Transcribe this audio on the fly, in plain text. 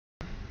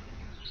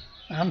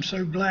I'm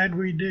so glad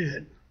we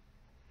did.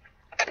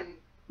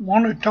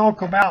 Want to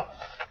talk about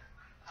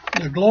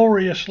the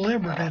glorious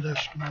liberty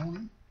this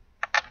morning.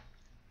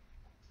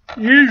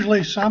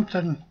 Usually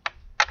something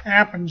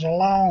happens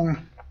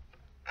along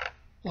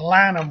the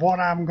line of what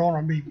I'm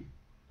going to be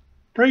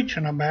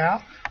preaching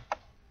about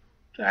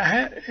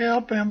to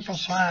help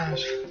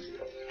emphasize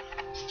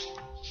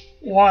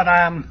what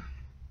I'm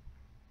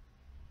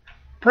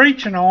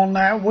preaching on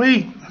that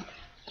week.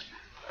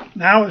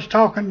 Now I was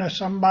talking to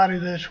somebody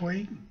this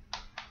week,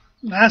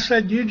 and I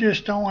said, you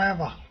just don't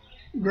have a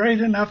great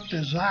enough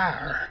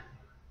desire.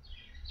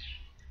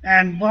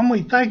 And when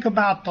we think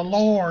about the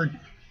Lord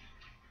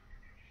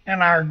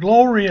and our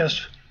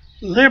glorious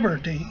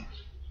liberty,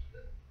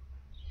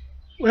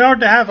 we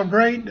ought to have a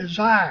great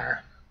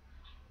desire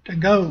to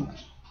go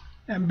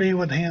and be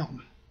with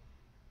Him.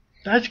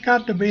 That's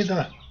got to be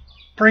the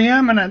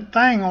preeminent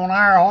thing on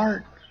our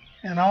heart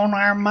and on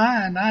our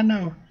mind. I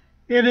know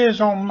it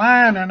is on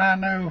mine, and I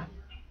know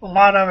a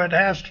lot of it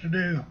has to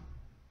do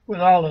with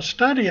all the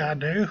study I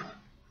do.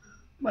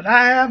 But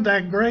I have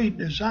that great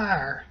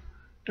desire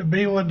to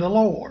be with the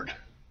Lord.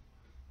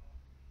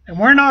 And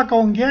we're not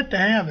going to get to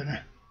heaven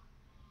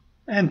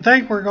and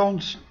think we're going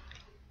to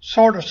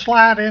sort of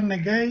slide in the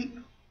gate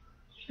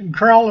and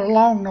crawl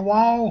along the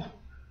wall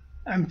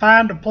and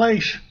find a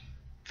place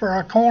for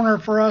a corner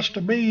for us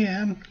to be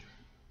in.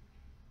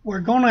 We're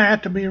going to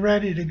have to be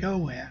ready to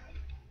go in.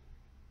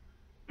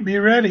 Be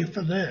ready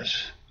for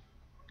this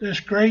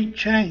great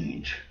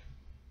change,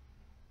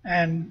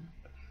 and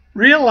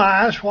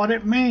realize what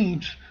it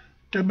means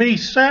to be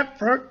set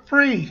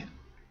free,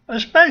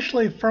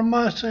 especially from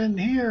us in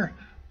here,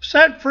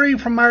 set free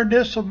from our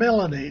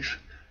disabilities,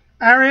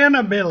 our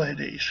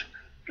inabilities,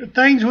 the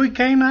things we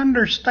can't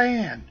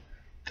understand,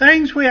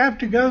 things we have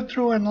to go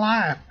through in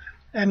life,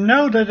 and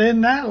know that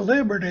in that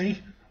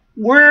liberty,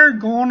 we're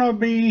going to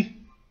be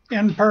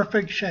in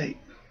perfect shape.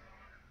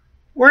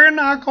 We're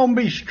not going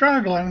to be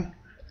struggling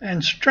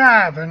and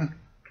striving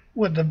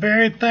with the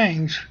very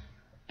things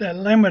that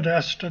limit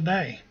us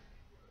today.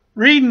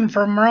 Reading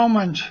from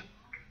Romans,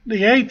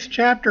 the 8th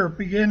chapter,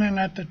 beginning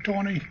at the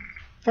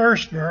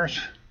 21st verse.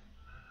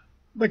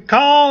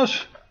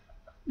 Because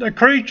the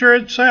creature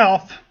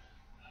itself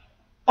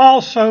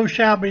also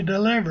shall be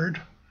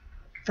delivered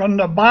from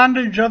the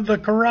bondage of the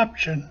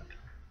corruption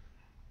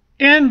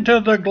into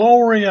the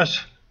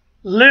glorious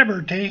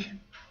liberty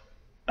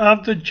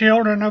of the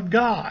children of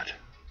God.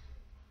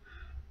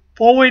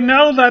 For we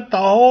know that the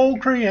whole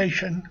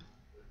creation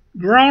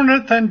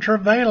groaneth and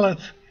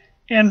travaileth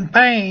in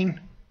pain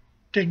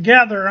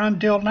together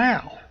until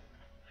now.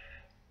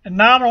 And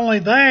not only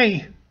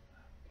they,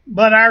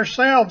 but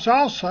ourselves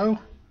also,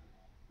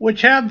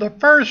 which have the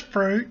first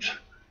fruits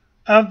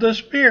of the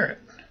Spirit,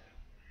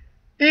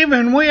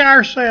 even we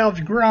ourselves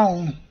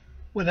groan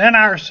within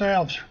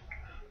ourselves,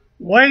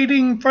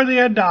 waiting for the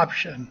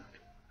adoption,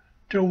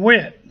 to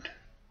wit,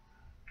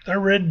 the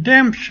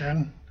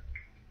redemption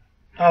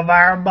of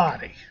our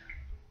body.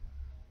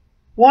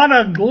 What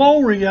a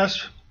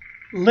glorious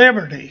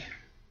liberty,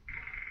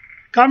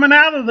 coming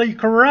out of the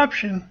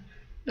corruption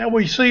that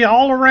we see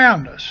all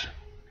around us.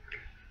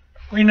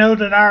 We know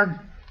that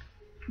our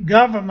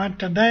government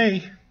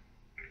today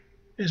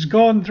is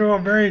going through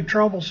a very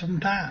troublesome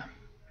time.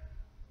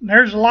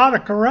 There's a lot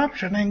of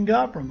corruption in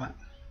government.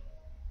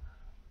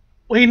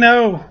 We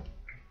know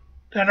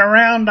that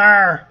around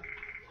our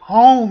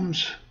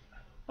homes,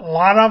 a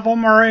lot of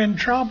them are in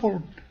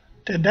trouble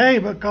today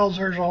because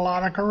there's a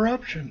lot of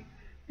corruption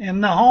in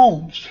the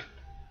homes.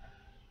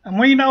 And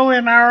we know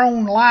in our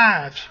own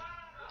lives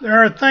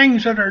there are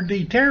things that are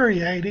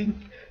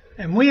deteriorating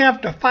and we have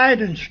to fight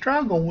and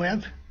struggle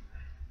with,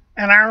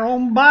 and our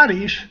own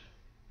bodies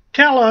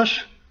tell us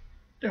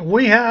that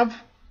we have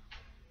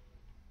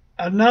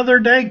another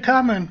day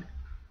coming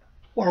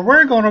where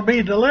we're going to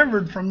be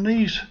delivered from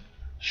these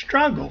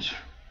struggles.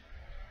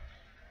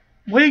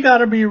 We got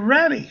to be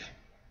ready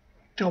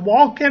to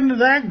walk into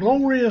that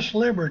glorious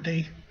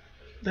liberty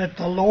that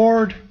the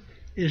Lord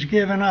is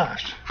giving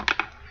us.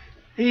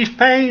 He's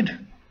paid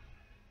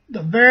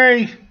the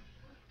very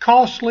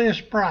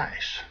costliest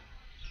price.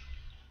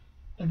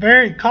 The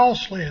very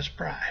costliest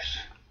price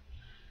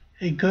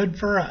He could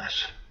for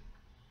us.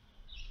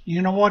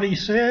 You know what He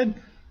said?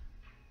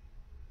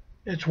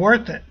 It's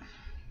worth it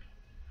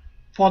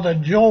for the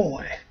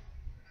joy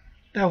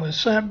that was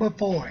set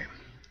before Him.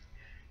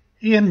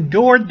 He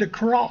endured the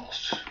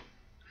cross,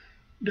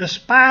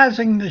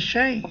 despising the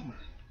shame,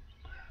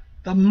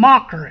 the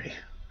mockery,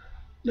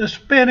 the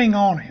spitting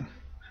on Him,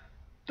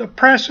 the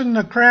pressing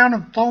the crown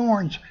of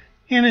thorns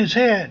in His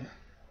head.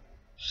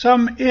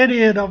 Some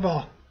idiot of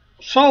a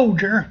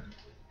soldier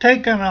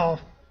taking a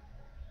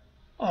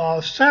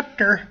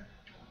scepter,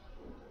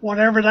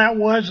 whatever that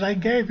was they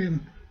gave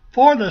him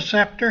for the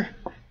scepter,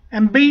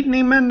 and beating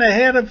Him in the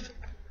head of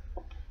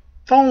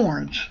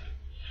thorns,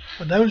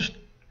 with those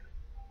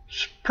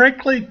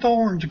prickly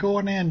thorns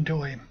going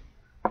into Him.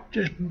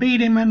 Just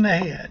beat Him in the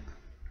head.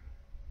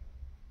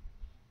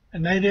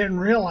 And they didn't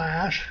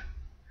realize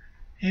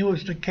He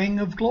was the King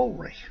of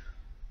glory.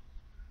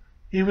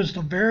 He was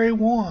the very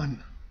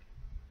one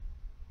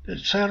that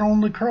said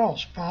on the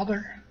cross,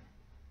 Father,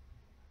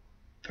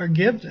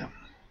 forgive them.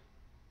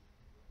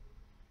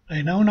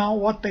 They know not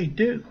what they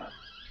do.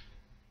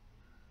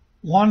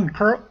 One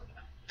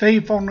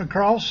thief on the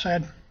cross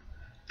said,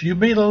 if you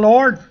be the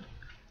Lord,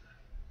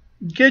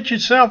 get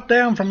yourself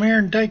down from here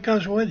and take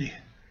us with you.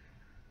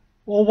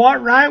 Well,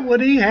 what right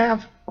would he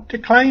have to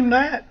claim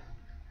that?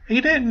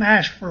 He didn't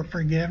ask for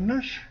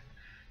forgiveness.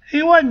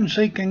 He wasn't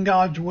seeking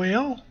God's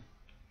will.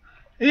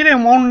 He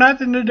didn't want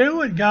nothing to do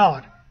with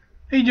God.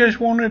 He just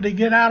wanted to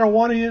get out of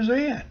what he was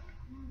in.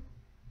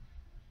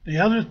 The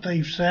other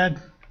thief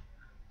said,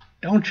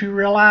 don't you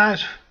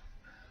realize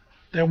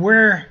that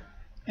we're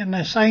in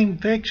the same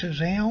fix as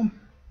him,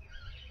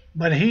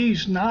 but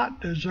he's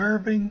not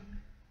deserving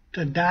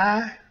to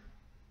die?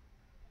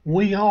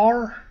 We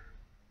are,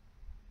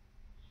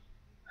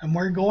 and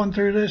we're going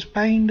through this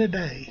pain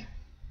today,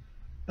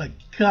 but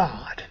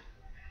God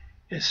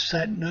is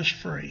setting us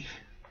free.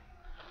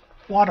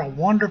 What a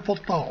wonderful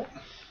thought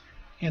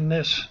in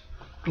this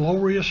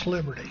glorious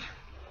liberty.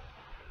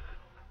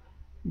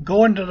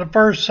 Going to the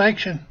first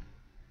section,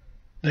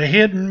 the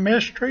hidden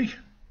mystery,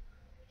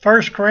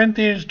 1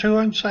 Corinthians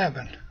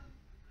 2:7.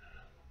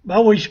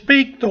 But we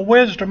speak the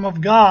wisdom of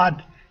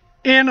God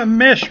in a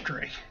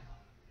mystery,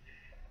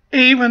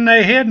 even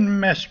the hidden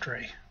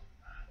mystery,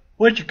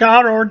 which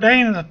God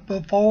ordaineth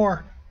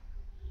before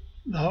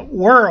the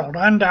world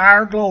unto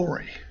our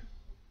glory,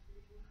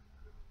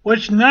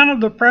 which none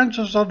of the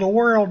princes of the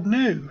world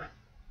knew.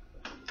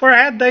 For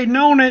had they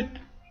known it,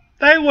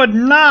 they would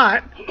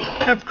not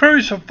have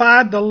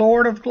crucified the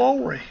Lord of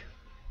glory.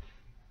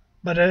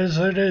 But as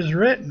it is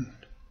written,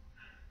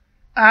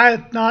 eye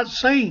hath not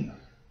seen,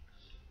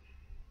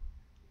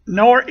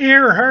 nor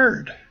ear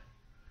heard,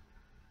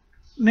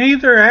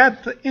 neither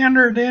hath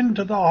entered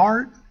into the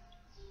heart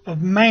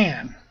of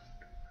man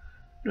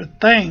the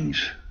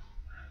things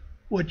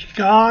which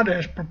God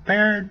has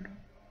prepared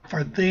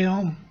for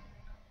them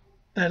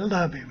that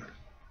love him.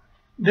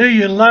 Do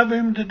you love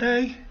him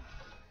today?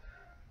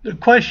 The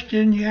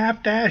question you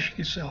have to ask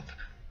yourself,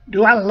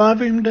 do I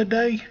love him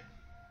today?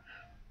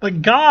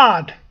 But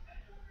God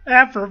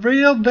hath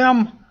revealed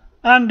them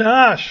unto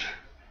us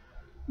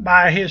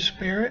by his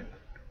Spirit.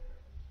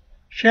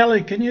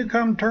 Shelley, can you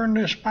come turn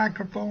this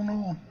microphone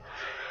on? I'm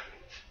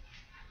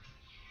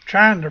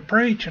trying to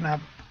preach and I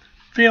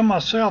feel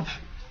myself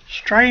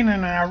straining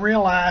and I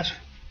realize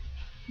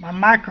my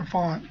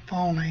microphone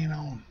ain't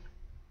on.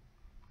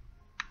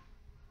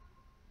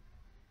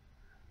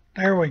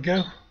 There we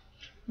go.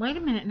 Wait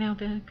a minute now,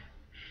 Doug.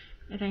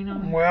 It ain't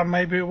on. Well,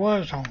 maybe it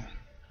was on.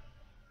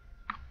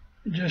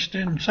 It just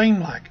didn't seem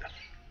like it.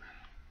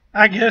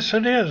 I guess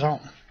it is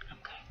on.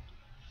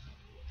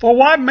 For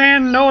what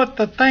man knoweth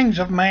the things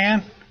of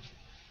man,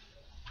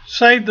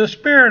 save the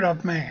spirit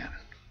of man,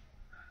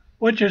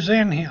 which is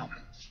in him?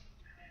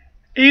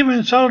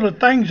 Even so the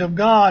things of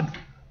God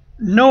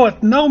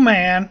knoweth no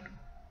man,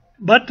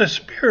 but the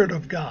Spirit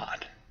of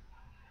God.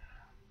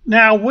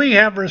 Now we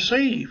have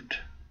received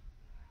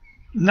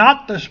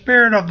not the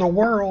spirit of the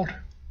world,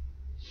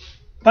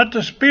 but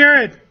the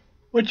Spirit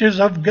which is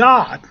of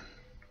God,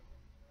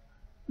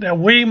 that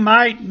we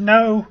might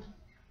know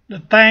the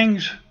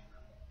things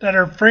that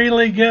are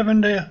freely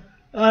given to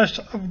us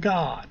of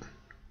God,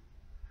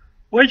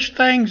 which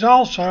things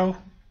also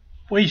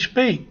we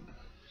speak,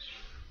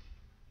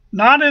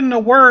 not in the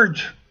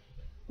words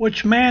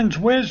which man's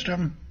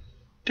wisdom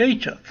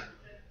teacheth,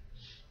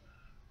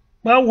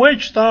 but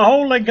which the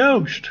Holy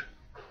Ghost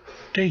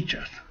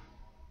teacheth,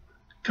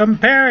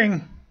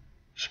 comparing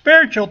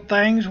spiritual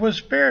things with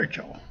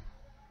spiritual.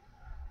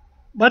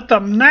 But the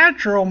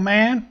natural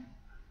man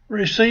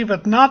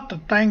receiveth not the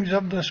things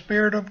of the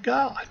Spirit of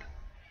God,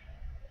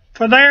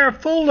 for they are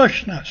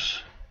foolishness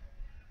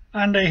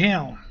unto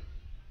him,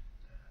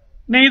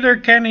 neither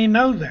can he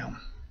know them,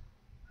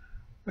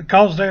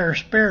 because they are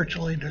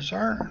spiritually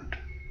discerned.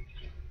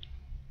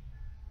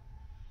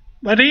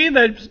 But he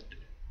that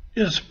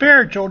is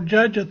spiritual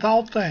judgeth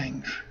all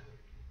things,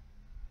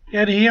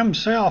 yet he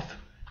himself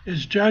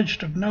is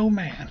judged of no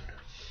man.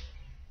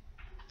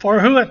 For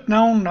who hath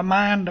known the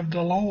mind of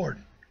the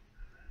Lord,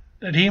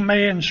 that he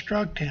may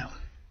instruct him?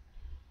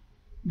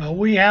 But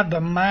we have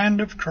the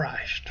mind of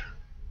Christ.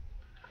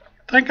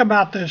 Think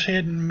about this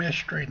hidden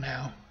mystery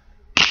now.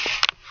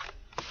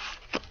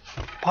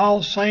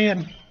 Paul's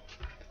saying,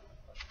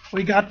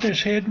 we got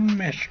this hidden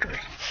mystery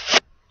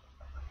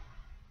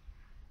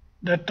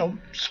that the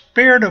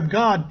Spirit of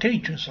God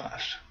teaches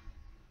us.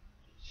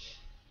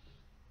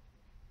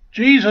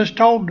 Jesus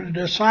told the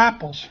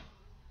disciples,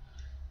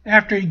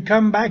 after he'd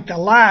come back to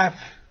life,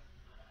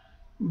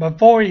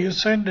 before he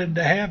ascended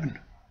to heaven,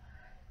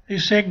 he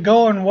said,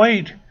 go and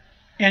wait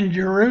in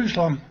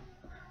Jerusalem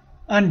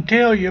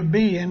until you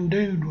be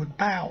endued with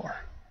power.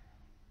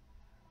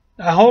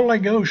 The Holy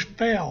Ghost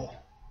fell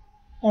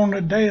on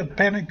the day of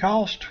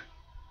Pentecost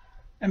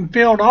and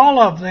filled all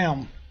of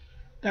them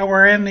that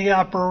were in the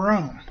upper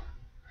room.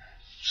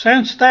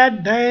 Since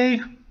that day,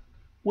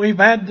 we've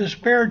had the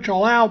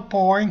spiritual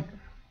outpouring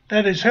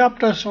that has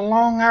helped us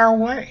along our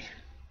way.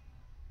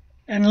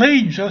 and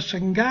leads us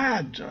and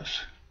guides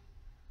us.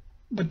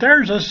 But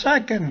there's a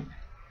second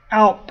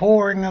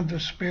outpouring of the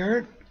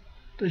Spirit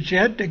that's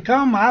yet to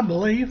come, I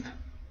believe.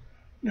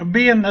 Now,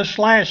 being this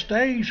last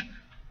days,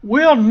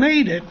 we'll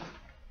need it.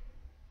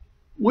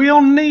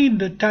 We'll need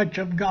the touch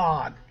of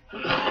God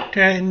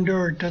to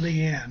endure to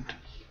the end.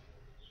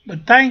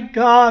 But thank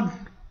God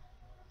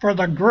for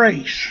the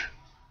grace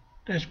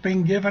that's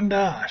been given to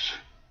us,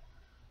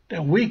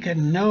 that we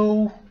can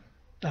know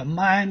the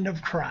mind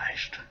of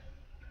Christ.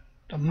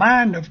 The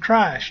mind of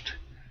Christ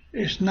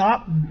is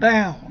not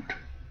bound,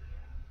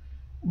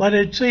 but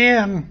it's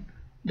in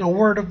the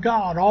Word of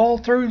God, all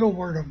through the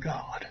Word of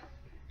God.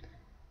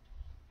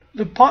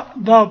 The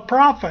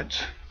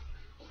prophets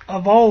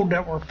of old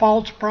that were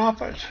false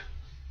prophets,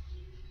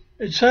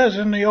 it says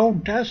in the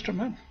Old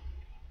Testament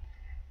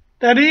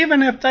that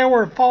even if they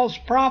were false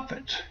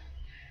prophets,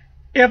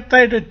 if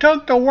they'd have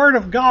took the Word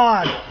of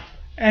God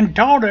and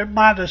taught it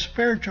by the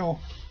spiritual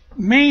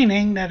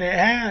meaning that it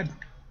had,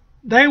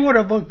 they would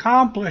have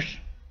accomplished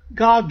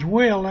God's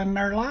will in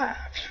their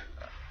lives.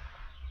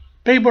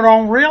 People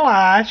don't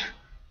realize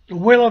the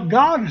will of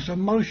God is the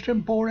most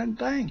important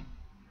thing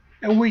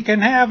that we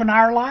can have in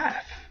our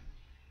life.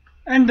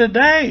 And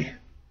today,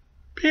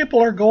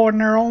 people are going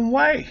their own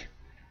way.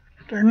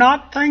 They're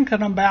not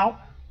thinking about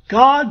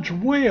God's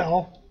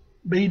will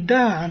be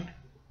done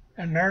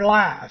in their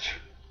lives.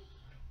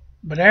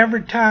 But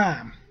every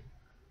time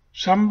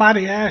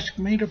somebody asks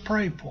me to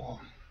pray for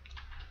them,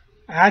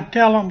 I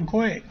tell them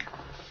quick,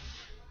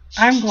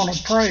 I'm going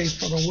to pray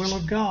for the will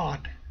of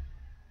God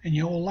in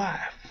your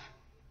life.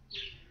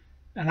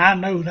 And I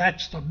know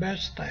that's the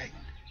best thing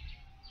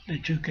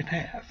that you can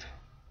have,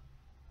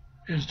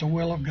 is the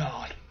will of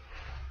God.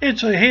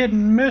 It's a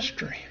hidden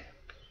mystery.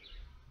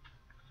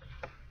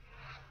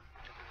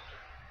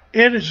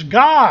 It is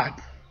God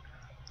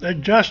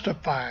that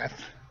justifieth.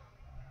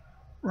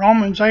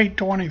 Romans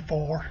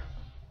 8:24.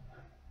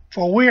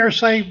 For we are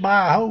saved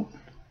by hope,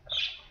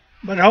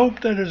 but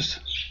hope that is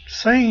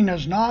seen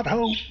is not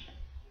hope.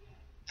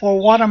 For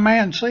what a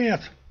man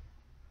seeth,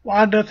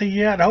 why doth he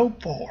yet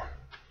hope for?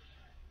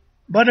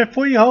 But if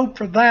we hope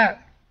for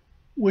that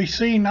we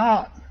see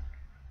not,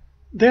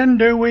 then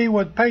do we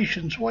with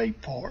patience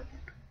wait for it.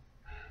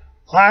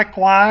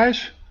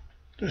 Likewise,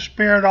 the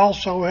Spirit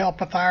also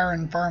helpeth our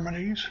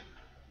infirmities,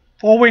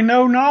 for we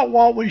know not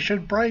what we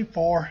should pray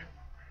for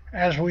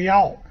as we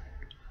ought.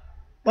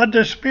 But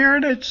the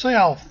Spirit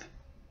itself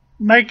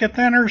maketh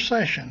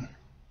intercession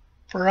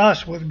for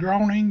us with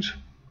groanings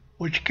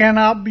which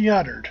cannot be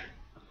uttered.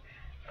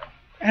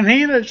 And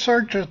he that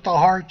searcheth the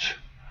hearts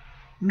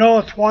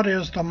knoweth what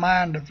is the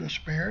mind of the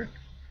Spirit,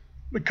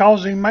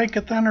 because he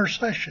maketh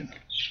intercession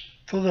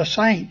for the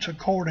saints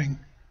according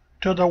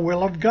to the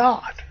will of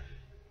God.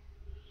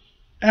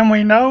 And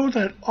we know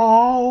that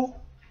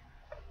all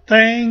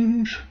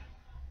things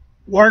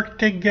work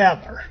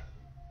together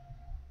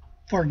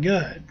for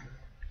good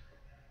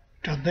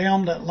to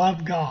them that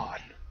love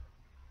God,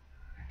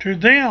 to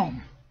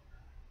them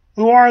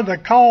who are the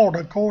called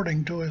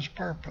according to his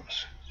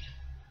purpose.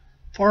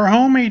 For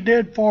whom he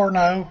did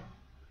foreknow,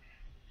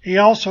 he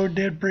also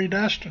did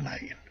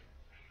predestinate,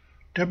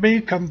 to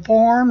be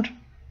conformed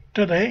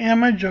to the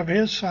image of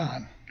his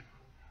Son,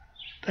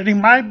 that he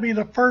might be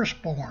the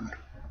firstborn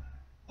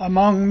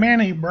among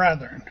many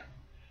brethren.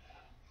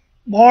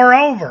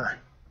 Moreover,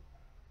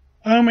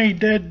 whom he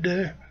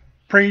did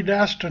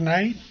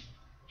predestinate,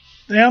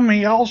 them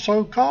he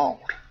also called.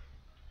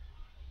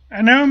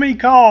 And whom he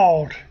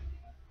called,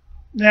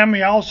 them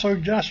he also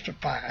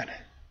justified.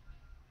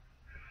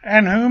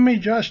 And whom he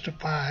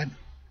justified,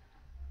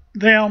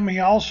 them he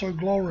also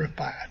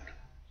glorified.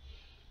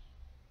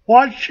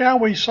 What shall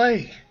we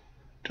say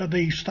to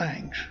these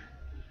things?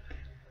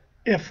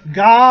 If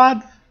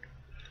God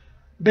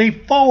be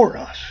for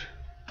us,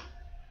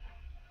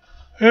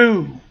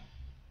 who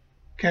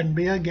can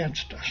be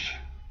against us?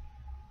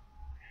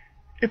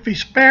 If he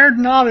spared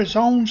not his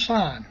own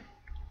Son,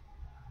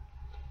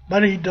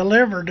 but he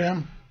delivered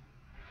him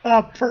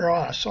up for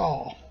us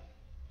all,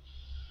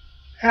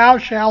 how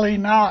shall he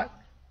not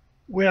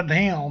with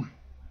him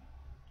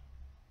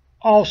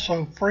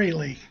also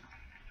freely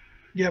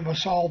give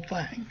us all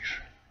things?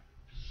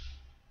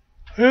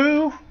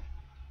 Who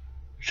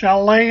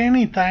shall lay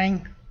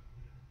anything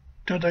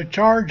to the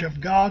charge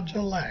of God's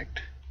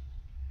elect?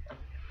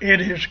 It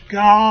is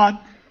God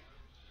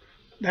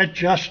that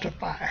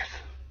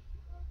justifieth.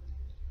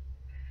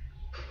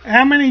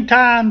 How many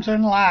times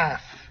in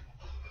life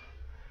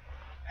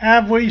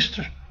have we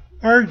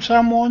heard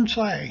someone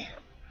say,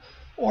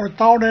 or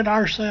thought it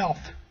ourselves,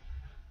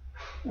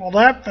 well,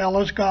 that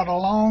fella's got a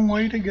long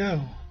way to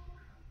go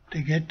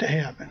to get to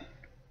heaven.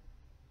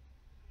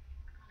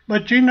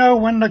 But you know,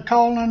 when the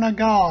calling of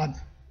God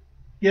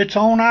gets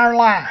on our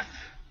life,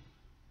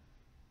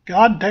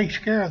 God takes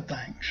care of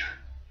things.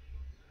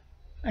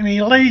 And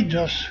he leads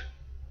us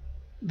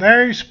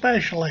very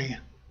specially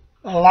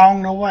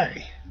along the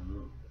way.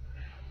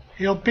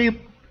 He'll be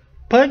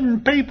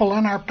putting people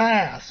in our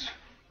paths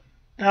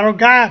that'll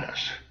guide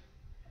us.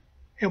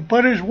 He'll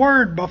put his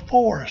word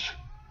before us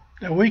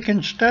that we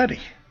can study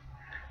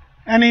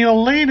And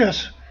he'll lead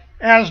us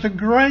as the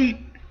great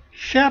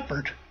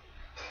shepherd.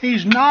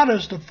 He's not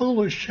as the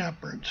foolish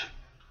shepherds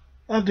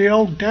of the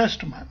Old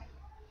Testament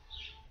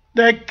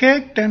that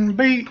kicked and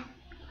beat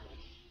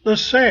the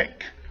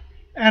sick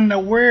and the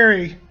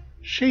weary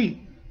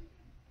sheep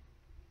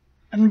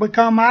and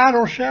become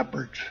idle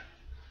shepherds.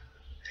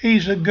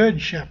 He's a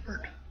good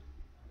shepherd.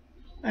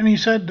 And he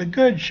said, the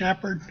good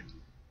shepherd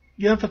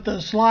giveth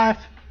his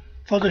life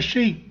for the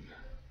sheep.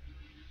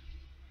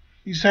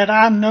 He said,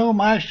 I know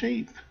my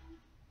sheep.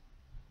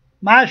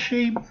 My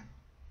sheep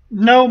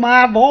know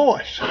my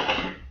voice,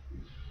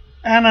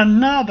 and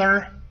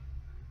another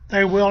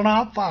they will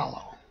not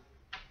follow.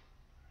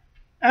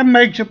 That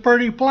makes it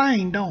pretty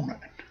plain, don't it?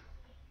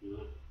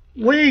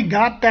 We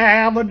got to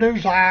have a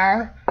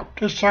desire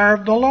to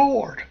serve the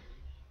Lord.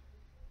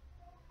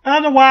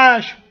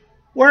 Otherwise,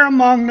 we're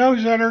among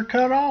those that are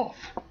cut off.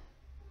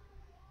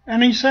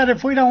 And he said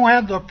if we don't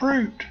have the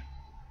fruit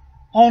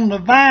on the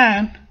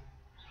vine,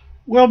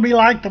 we'll be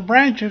like the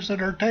branches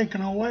that are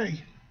taken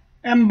away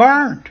and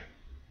burned.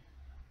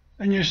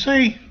 And you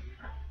see,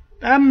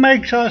 that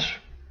makes us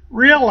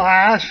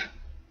realize,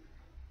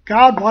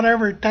 God,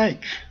 whatever it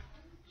takes,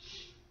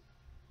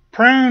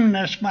 prune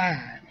this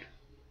vine,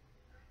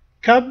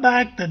 cut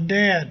back the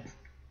dead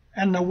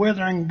and the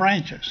withering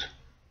branches,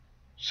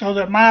 so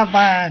that my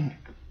vine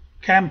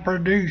can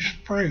produce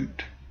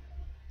fruit.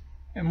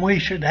 And we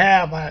should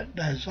have a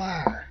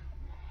desire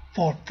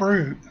for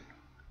fruit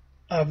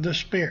of the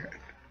Spirit.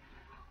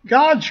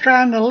 God's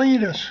trying to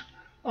lead us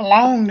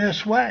along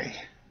this way.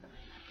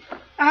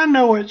 I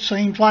know it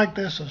seems like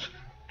this is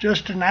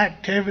just an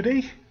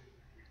activity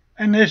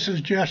and this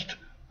is just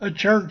a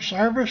church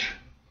service,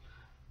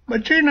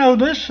 but you know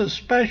this is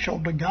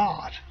special to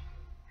God.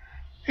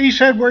 He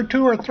said where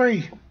 2 or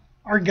 3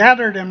 are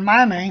gathered in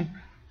my name,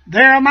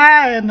 there am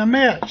I in the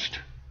midst.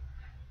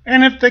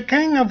 And if the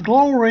King of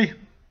Glory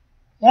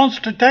wants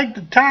to take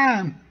the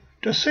time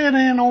to sit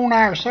in on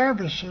our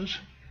services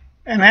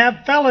and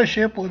have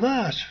fellowship with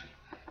us,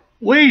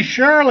 we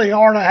surely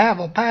ought to have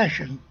a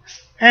passion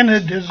and a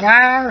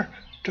desire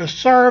to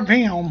serve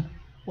Him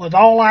with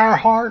all our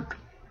heart,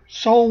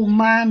 soul,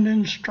 mind,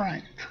 and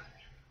strength.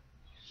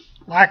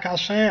 Like I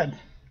said,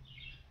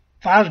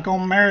 if I was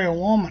going to marry a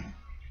woman,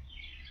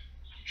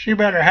 she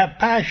better have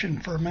passion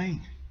for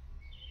me.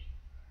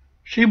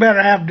 She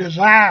better have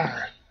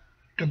desire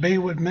to be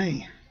with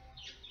me.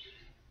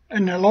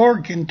 And the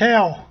Lord can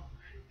tell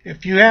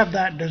if you have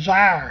that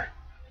desire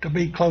to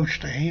be close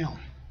to Him.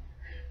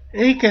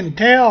 He can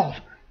tell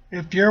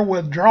if you're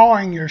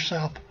withdrawing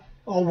yourself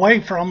away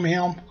from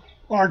Him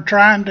or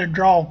trying to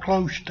draw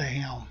close to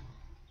Him.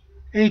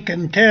 He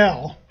can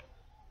tell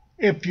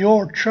if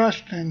you're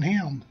trusting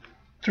Him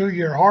through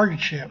your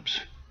hardships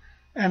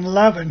and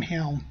loving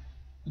Him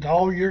with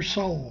all your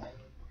soul,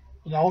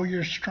 with all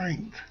your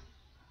strength,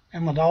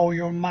 and with all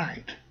your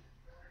might.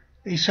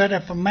 He said,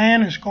 if a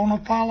man is going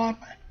to follow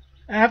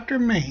after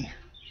me,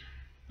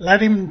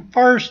 let him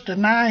first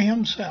deny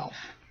himself,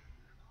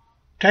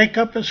 take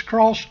up his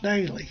cross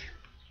daily,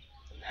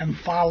 and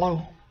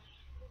follow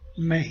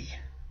me.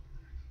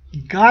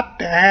 You got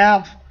to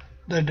have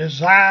the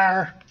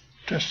desire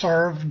to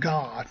serve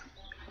God.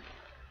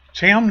 It's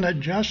Him that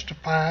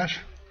justifies,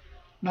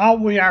 not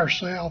we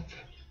ourselves.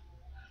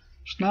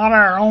 It's not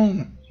our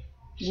own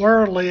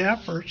worldly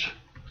efforts,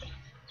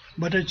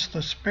 but it's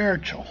the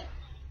spiritual.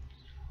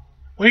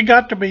 We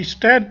got to be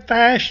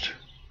steadfast,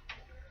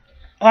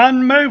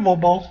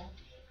 unmovable,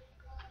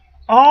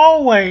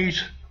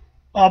 always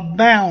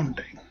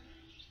abounding.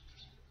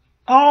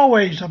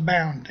 Always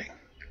abounding.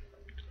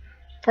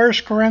 1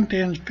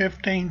 Corinthians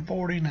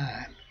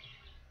 15:49.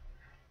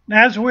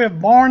 As we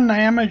have borne the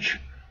image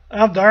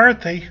of the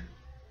earthly,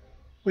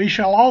 we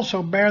shall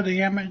also bear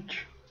the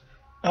image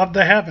of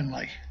the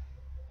heavenly.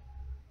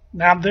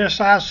 Now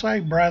this I say,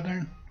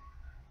 brethren,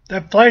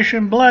 that flesh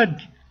and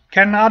blood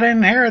cannot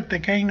inherit the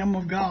kingdom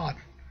of God,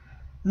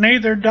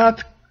 neither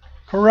doth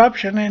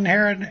corruption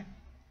inherit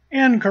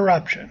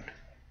incorruption.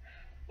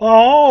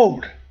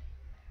 Behold,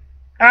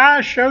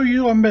 I show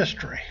you a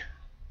mystery.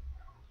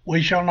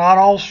 We shall not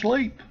all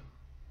sleep,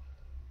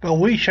 but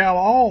we shall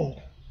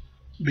all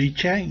be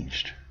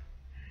changed.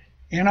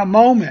 In a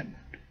moment,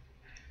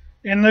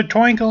 in the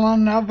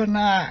twinkling of an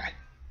eye,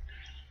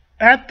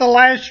 at the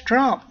last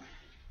trump,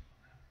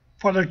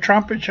 for the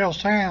trumpet shall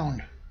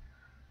sound,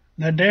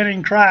 and the dead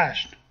in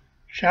Christ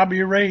shall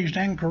be raised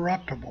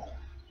incorruptible,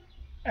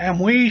 and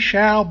we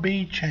shall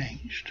be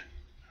changed.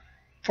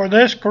 For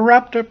this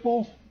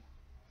corruptible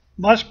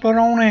must put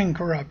on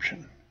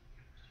incorruption,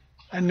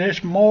 and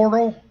this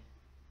mortal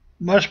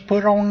must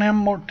put on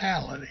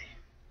immortality.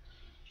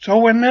 So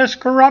when this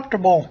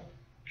corruptible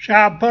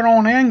shall put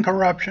on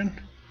incorruption,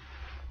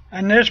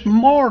 and this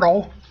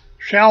mortal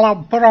shall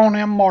have put on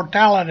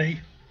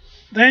immortality,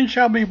 then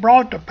shall be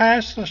brought to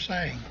pass the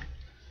saying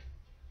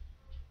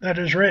that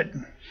is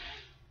written,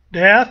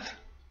 Death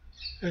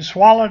is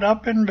swallowed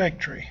up in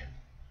victory.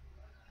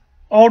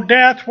 O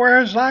death,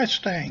 where is thy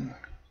sting?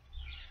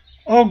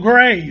 O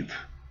grave,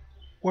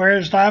 where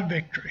is thy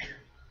victory?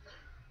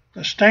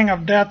 The sting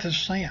of death is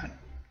sin,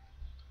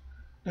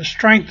 The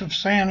strength of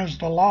sin is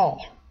the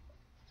law.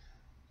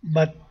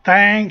 But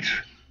thanks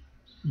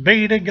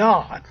be to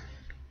God,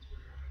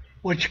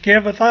 which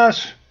giveth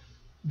us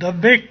the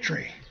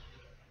victory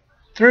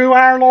through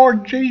our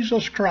Lord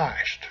Jesus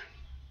Christ.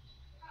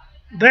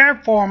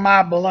 Therefore,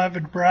 my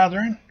beloved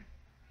brethren,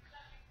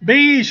 be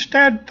ye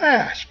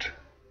steadfast,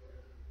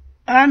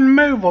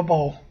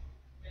 unmovable,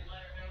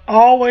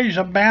 always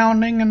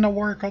abounding in the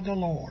work of the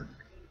Lord.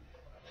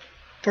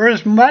 For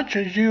as much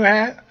as you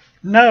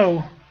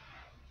know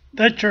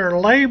that your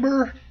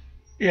labor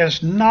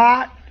is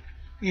not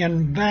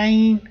in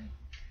vain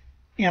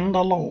in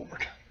the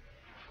Lord.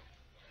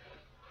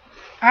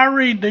 I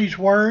read these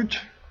words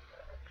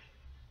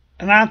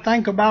and I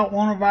think about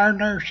one of our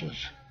nurses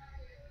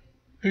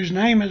whose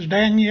name is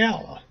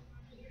Daniela.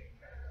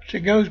 She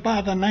goes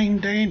by the name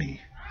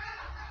Danny.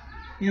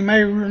 You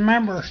may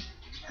remember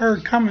her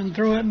coming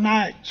through at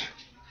nights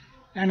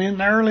and in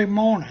the early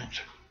mornings,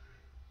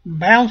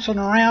 bouncing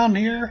around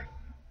here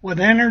with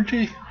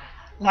energy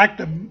like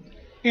the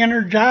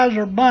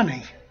Energizer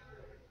Bunny.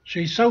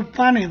 She's so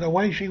funny the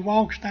way she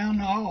walks down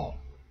the hall,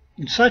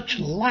 and such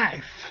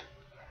life.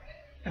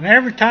 And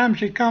every time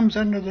she comes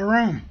into the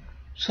room,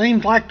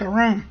 seems like the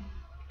room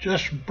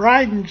just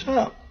brightens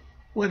up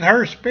with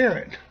her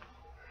spirit,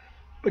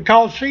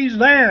 because she's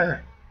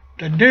there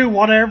to do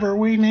whatever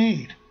we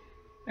need.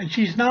 And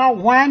she's not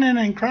whining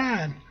and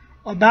crying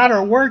about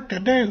her work to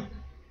do,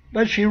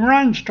 but she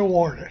runs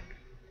toward it,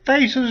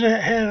 faces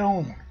it head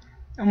on,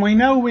 and we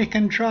know we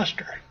can trust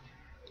her.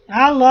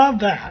 I love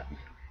that.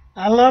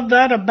 I love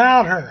that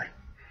about her.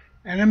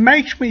 And it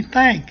makes me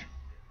think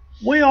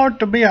we ought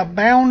to be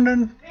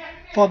abounding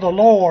for the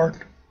Lord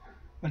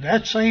with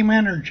that same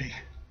energy,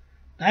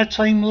 that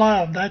same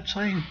love, that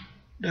same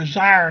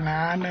desire.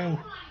 Now, I know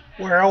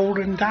we're old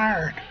and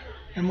tired,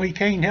 and we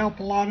can't help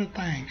a lot of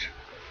things,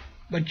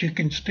 but you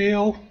can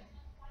still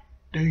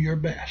do your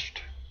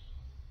best.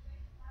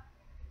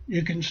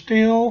 You can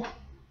still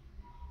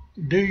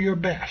do your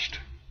best.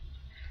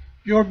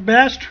 Your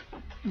best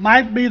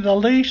might be the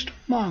least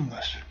among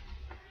us,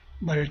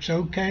 but it's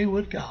okay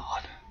with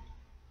God.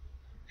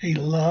 He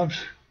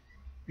loves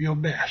your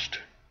best.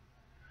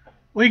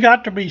 We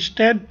got to be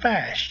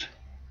steadfast,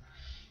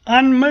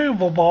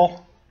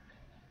 unmovable,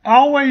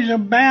 always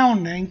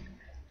abounding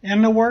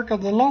in the work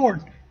of the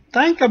Lord.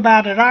 Think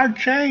about it. Our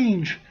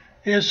change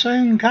is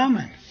soon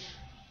coming,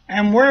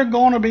 and we're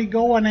going to be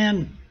going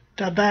into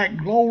that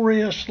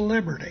glorious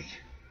liberty.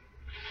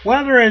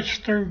 Whether it's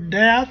through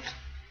death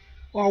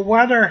or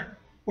whether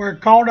we're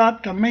caught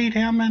up to meet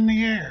Him in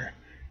the air.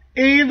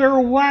 Either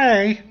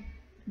way,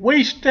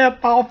 we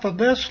step off of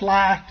this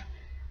life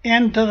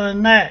into the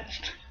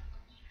next,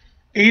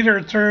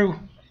 either through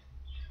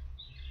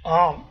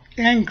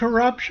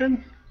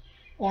incorruption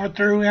or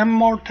through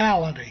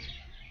immortality.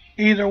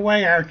 Either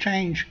way, our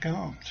change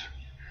comes.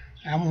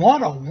 And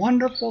what a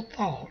wonderful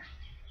thought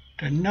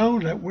to know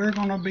that we're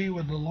going to be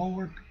with the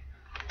Lord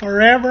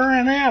forever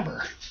and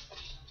ever.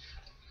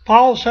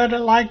 Paul said it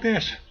like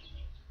this: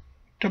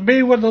 to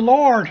be with the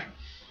Lord,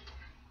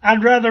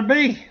 I'd rather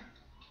be,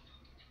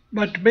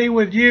 but to be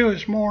with you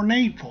is more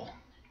needful.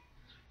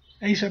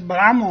 He said, but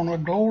I'm going to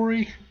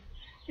glory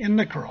in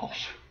the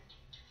cross,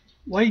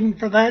 waiting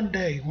for that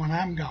day when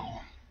I'm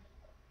gone.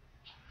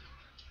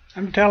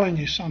 I'm telling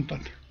you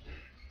something.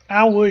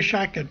 I wish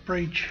I could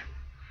preach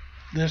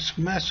this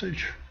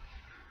message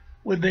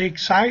with the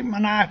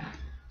excitement I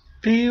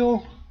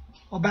feel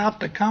about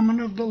the coming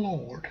of the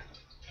Lord,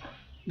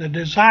 the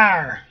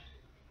desire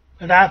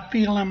that I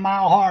feel in my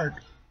heart,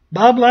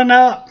 bubbling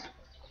up,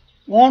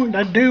 wanting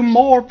to do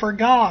more for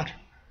God.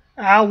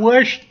 I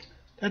wish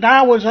that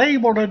I was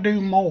able to do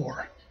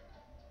more.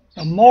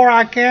 The more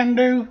I can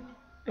do,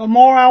 the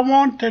more I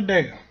want to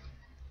do.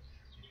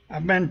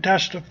 I've been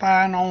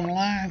testifying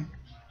online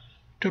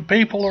to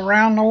people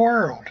around the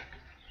world,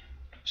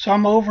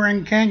 some over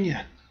in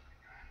Kenya,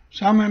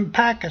 some in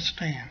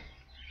Pakistan,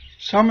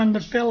 some in the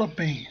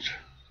Philippines.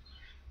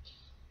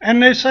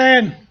 And they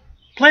said,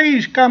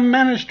 please come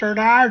minister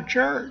to our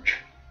church.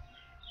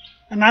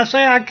 And I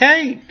say, I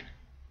can't.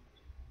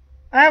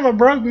 I have a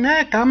broken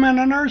neck. I'm in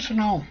a nursing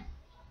home.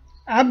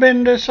 I've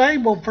been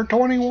disabled for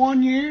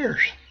 21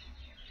 years.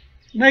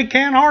 And they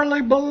can't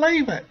hardly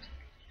believe it.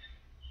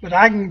 But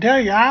I can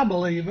tell you, I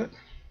believe it.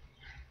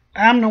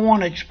 I'm the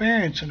one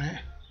experiencing it.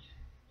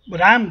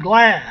 But I'm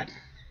glad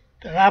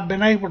that I've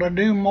been able to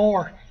do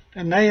more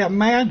than they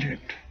imagined.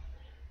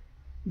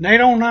 They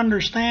don't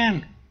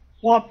understand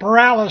what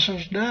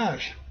paralysis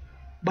does,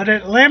 but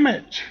it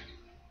limits.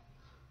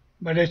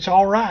 But it's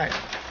all right.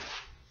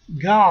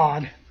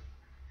 God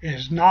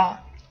is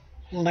not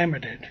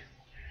limited.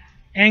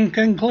 In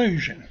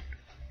conclusion,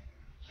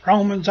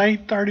 Romans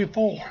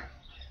 8:34.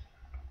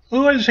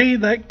 Who is he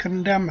that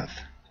condemneth?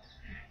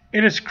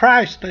 It is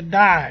Christ that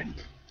died,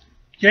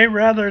 yea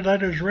rather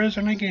that is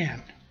risen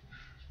again,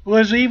 who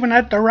is even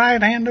at the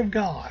right hand of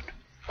God,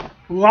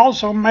 who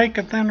also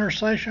maketh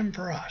intercession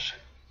for us.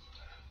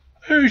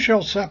 Who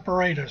shall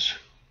separate us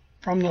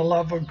from the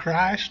love of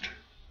Christ?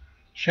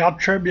 Shall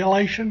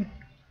tribulation,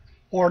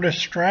 or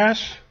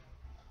distress,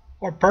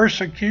 or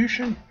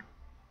persecution,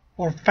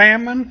 or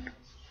famine,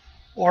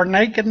 or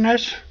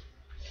nakedness,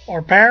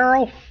 or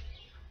peril,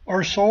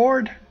 or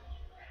sword?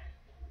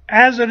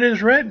 As it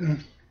is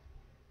written,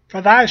 for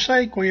thy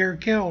sake we are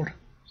killed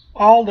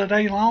all the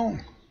day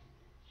long.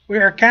 We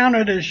are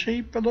counted as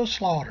sheep for the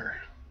slaughter.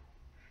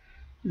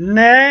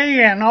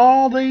 Nay, in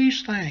all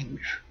these things,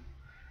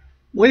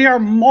 we are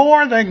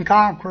more than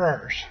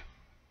conquerors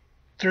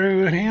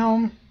through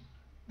him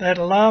that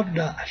loved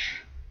us.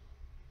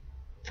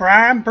 For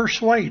I am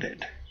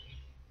persuaded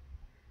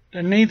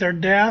that neither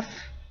death,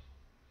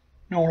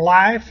 nor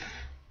life,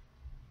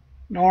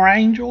 nor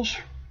angels,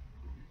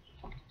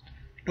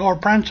 nor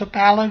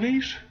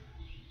principalities,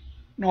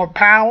 nor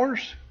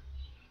powers,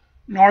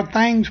 nor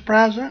things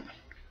present,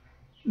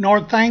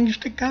 nor things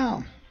to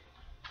come,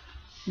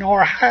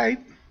 nor height,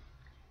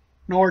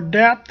 nor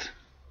depth,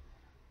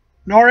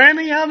 nor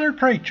any other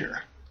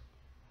creature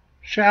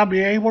shall be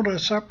able to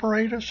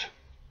separate us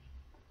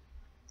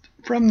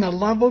from the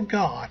love of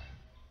God,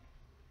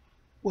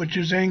 which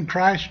is in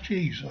Christ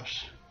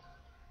Jesus,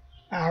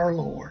 our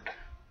Lord.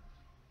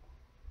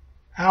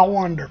 How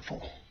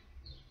wonderful.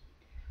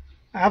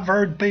 I've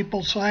heard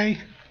people say,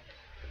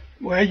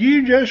 well,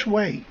 you just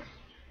wait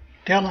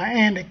till the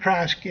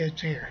Antichrist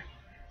gets here.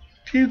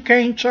 If you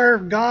can't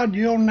serve God,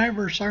 you'll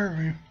never serve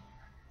him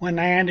when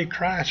the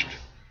Antichrist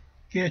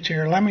gets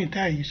here. Let me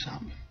tell you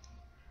something.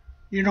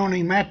 You don't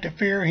even have to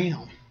fear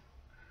him.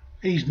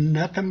 He's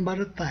nothing but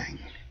a thing.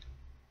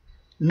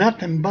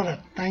 Nothing but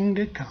a thing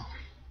to come.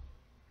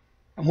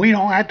 And we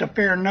don't have to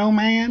fear no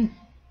man,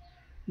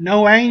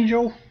 no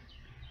angel,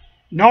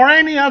 nor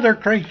any other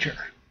creature,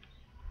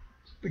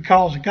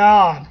 because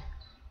God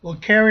will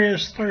carry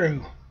us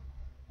through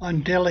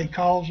until he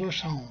calls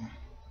us home.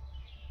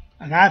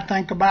 And I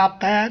think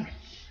about that,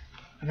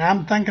 and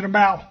I'm thinking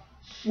about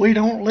we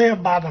don't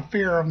live by the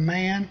fear of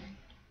man.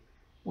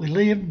 We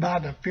live by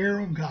the fear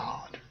of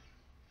God.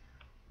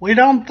 We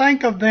don't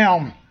think of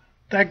them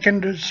that can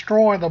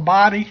destroy the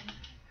body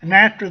and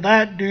after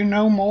that do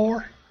no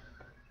more,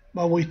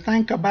 but we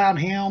think about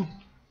him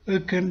who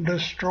can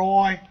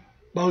destroy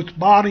both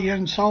body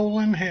and soul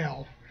in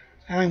hell.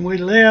 And we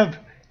live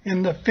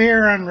in the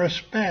fear and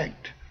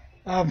respect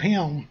of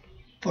him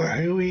for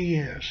who he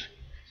is.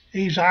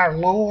 He's our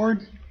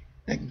Lord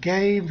that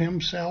gave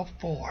himself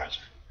for us.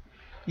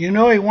 You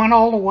know, he went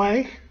all the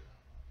way.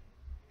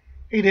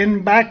 He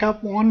didn't back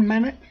up 1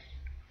 minute.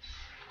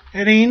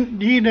 And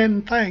he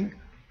didn't think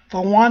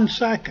for 1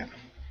 second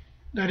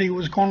that he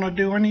was going to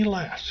do any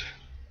less.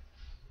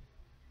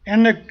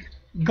 In the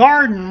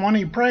garden when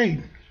he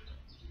prayed,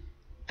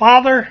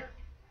 Father,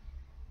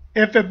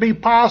 if it be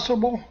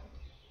possible,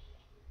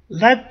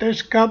 let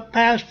this cup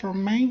pass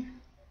from me.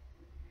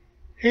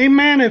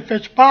 Amen. If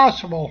it's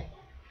possible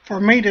for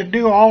me to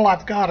do all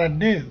I've got to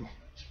do,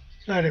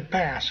 let it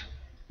pass.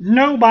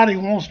 Nobody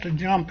wants to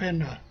jump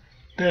into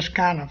this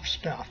kind of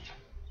stuff.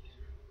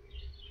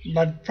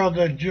 But for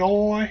the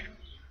joy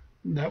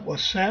that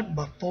was set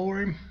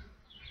before him,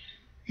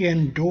 he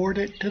endured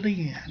it to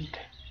the end.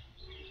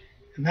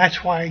 And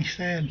that's why he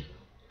said,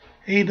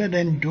 he that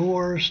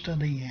endures to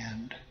the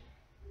end,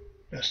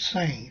 the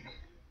same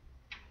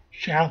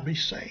shall be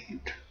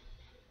saved.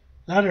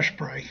 Let us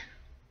pray.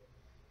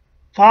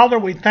 Father,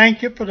 we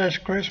thank you for this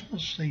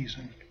Christmas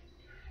season.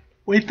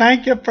 We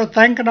thank you for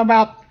thinking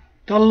about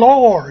the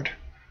Lord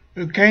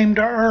who came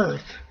to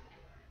earth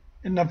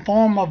in the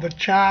form of a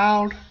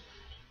child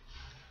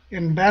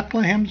in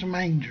Bethlehem's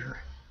manger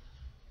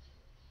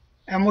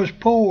and was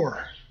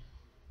poor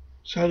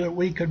so that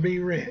we could be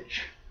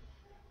rich.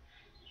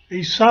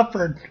 He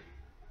suffered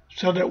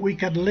so that we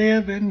could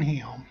live in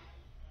him.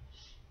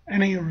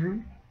 And he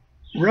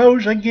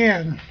rose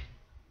again,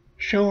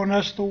 showing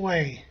us the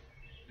way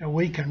that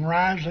we can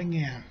rise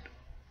again.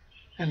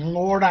 And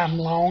Lord, I'm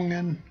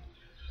longing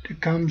to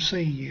come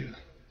see you.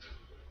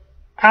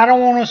 I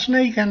don't want to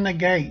sneak in the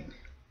gate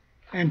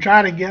and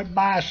try to get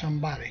by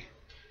somebody,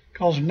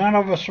 because none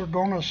of us are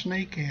going to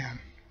sneak in.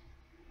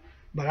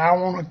 But I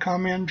want to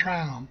come in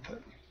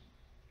triumphant.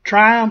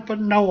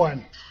 Triumphant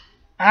knowing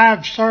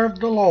I've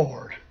served the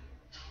Lord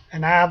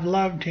and I've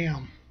loved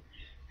him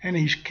and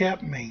he's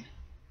kept me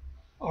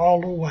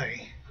all the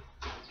way.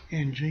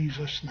 In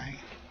Jesus' name,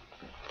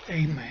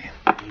 amen.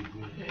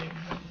 Amen.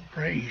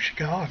 Praise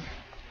God.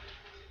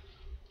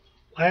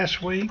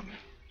 Last week,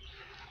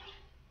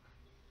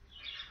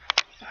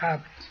 I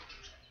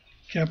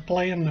kept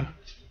playing the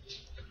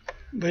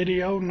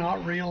video,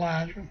 not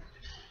realizing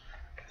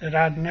that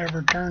I'd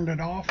never turned it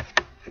off.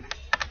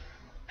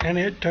 And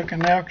it took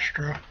an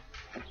extra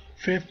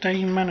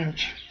 15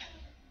 minutes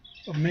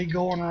of me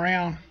going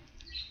around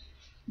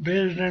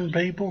visiting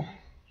people